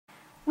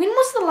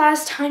was the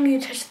last time you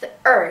touched the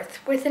earth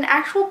with an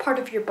actual part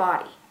of your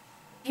body?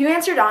 If you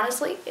answered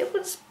honestly, it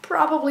was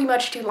probably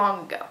much too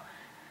long ago.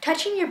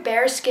 Touching your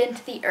bare skin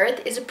to the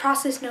earth is a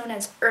process known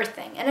as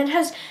earthing, and it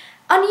has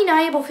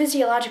undeniable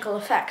physiological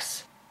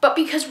effects. But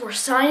because we're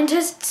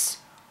scientists,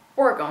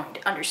 we're going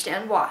to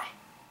understand why.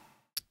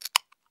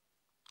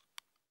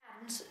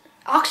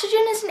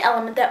 Oxygen is an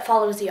element that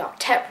follows the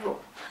octet rule.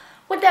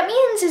 What that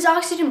means is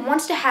oxygen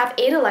wants to have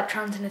 8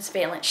 electrons in its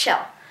valence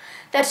shell.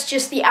 That's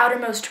just the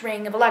outermost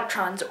ring of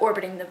electrons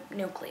orbiting the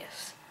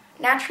nucleus.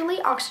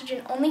 Naturally,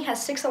 oxygen only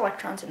has 6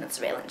 electrons in its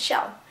valence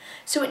shell,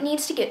 so it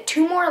needs to get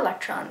 2 more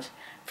electrons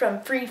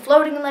from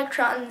free-floating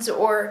electrons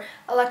or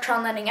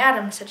electron-letting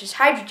atoms such as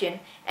hydrogen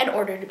in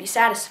order to be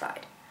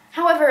satisfied.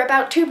 However,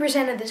 about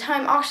 2% of the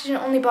time, oxygen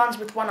only bonds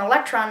with 1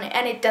 electron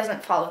and it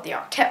doesn't follow the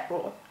octet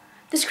rule.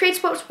 This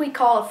creates what we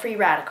call a free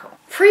radical.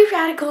 Free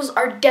radicals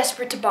are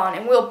desperate to bond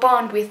and will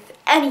bond with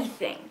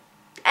anything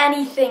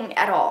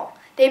at all.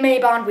 They may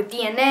bond with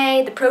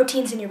DNA, the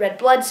proteins in your red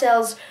blood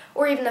cells,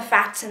 or even the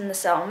fats in the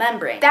cell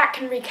membrane. That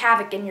can wreak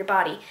havoc in your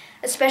body,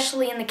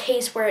 especially in the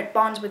case where it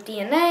bonds with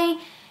DNA.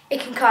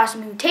 It can cause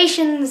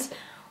mutations,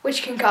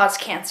 which can cause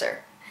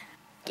cancer.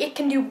 It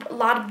can do a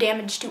lot of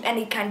damage to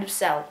any kind of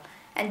cell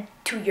and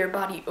to your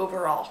body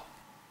overall.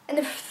 And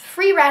the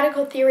free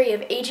radical theory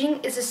of aging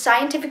is a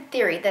scientific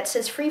theory that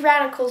says free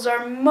radicals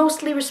are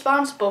mostly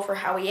responsible for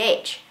how we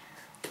age.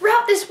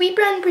 Throughout this, we've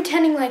been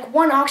pretending like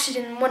 1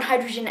 oxygen and 1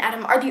 hydrogen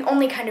atom are the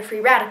only kind of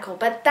free radical,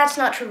 but that's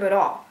not true at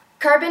all.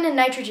 Carbon and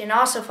nitrogen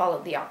also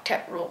follow the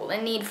octet rule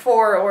and need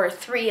 4 or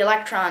 3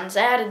 electrons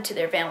added to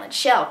their valence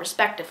shell,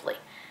 respectively.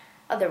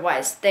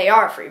 Otherwise, they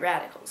are free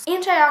radicals.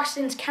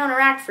 Antioxidants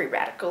counteract free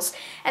radicals,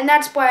 and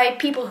that's why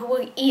people who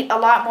will eat a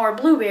lot more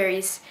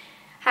blueberries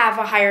have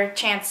a higher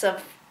chance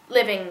of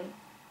living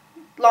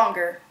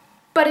longer.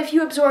 But if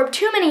you absorb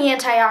too many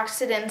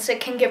antioxidants, it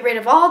can get rid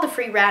of all the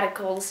free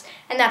radicals,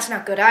 and that's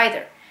not good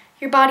either.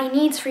 Your body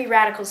needs free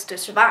radicals to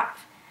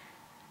survive.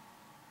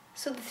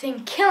 So the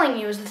thing killing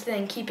you is the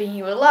thing keeping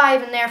you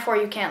alive, and therefore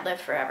you can't live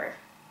forever.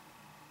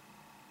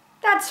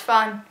 That's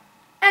fun.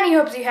 Any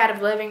hopes you had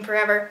of living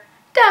forever?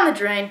 Down the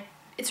drain.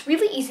 It's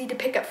really easy to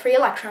pick up free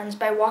electrons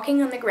by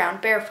walking on the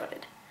ground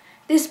barefooted.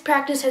 This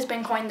practice has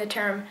been coined the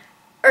term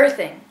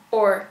earthing,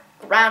 or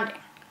grounding.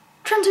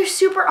 Electrons are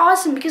super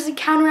awesome because they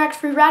counteract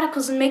free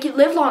radicals and make you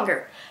live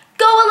longer.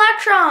 Go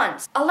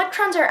electrons!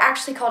 Electrons are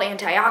actually called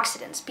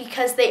antioxidants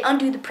because they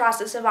undo the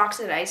process of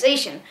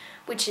oxidation,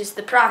 which is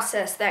the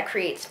process that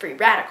creates free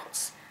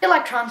radicals.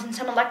 Electrons in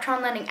some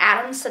electron-letting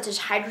atoms, such as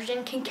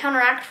hydrogen, can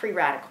counteract free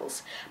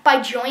radicals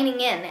by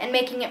joining in and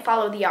making it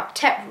follow the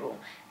octet rule,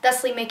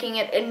 thusly making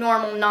it a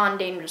normal,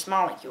 non-dangerous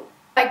molecule.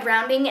 By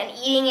grounding and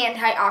eating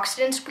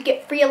antioxidants, we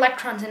get free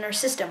electrons in our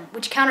system,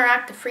 which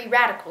counteract the free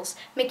radicals,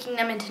 making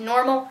them into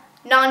normal,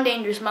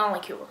 non-dangerous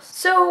molecules.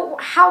 So,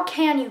 how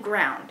can you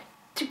ground?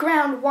 To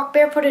ground, walk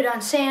barefooted on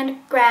sand,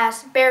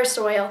 grass, bare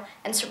soil,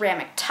 and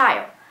ceramic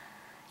tile.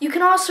 You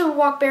can also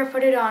walk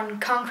barefooted on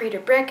concrete or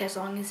brick as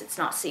long as it's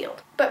not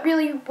sealed. But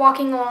really,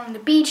 walking along the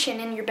beach and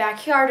in your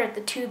backyard are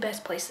the 2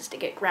 best places to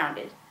get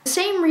grounded. The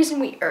same reason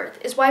we earth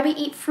is why we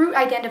eat fruit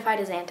identified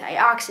as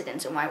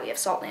antioxidants and why we have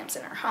salt lamps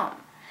in our home.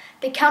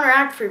 They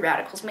counteract free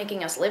radicals,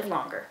 making us live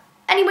longer.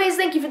 Anyways,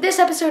 thank you for this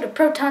episode of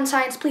Proton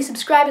Science. Please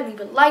subscribe and leave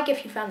a like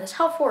if you found this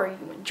helpful or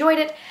you enjoyed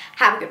it.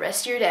 Have a good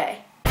rest of your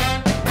day.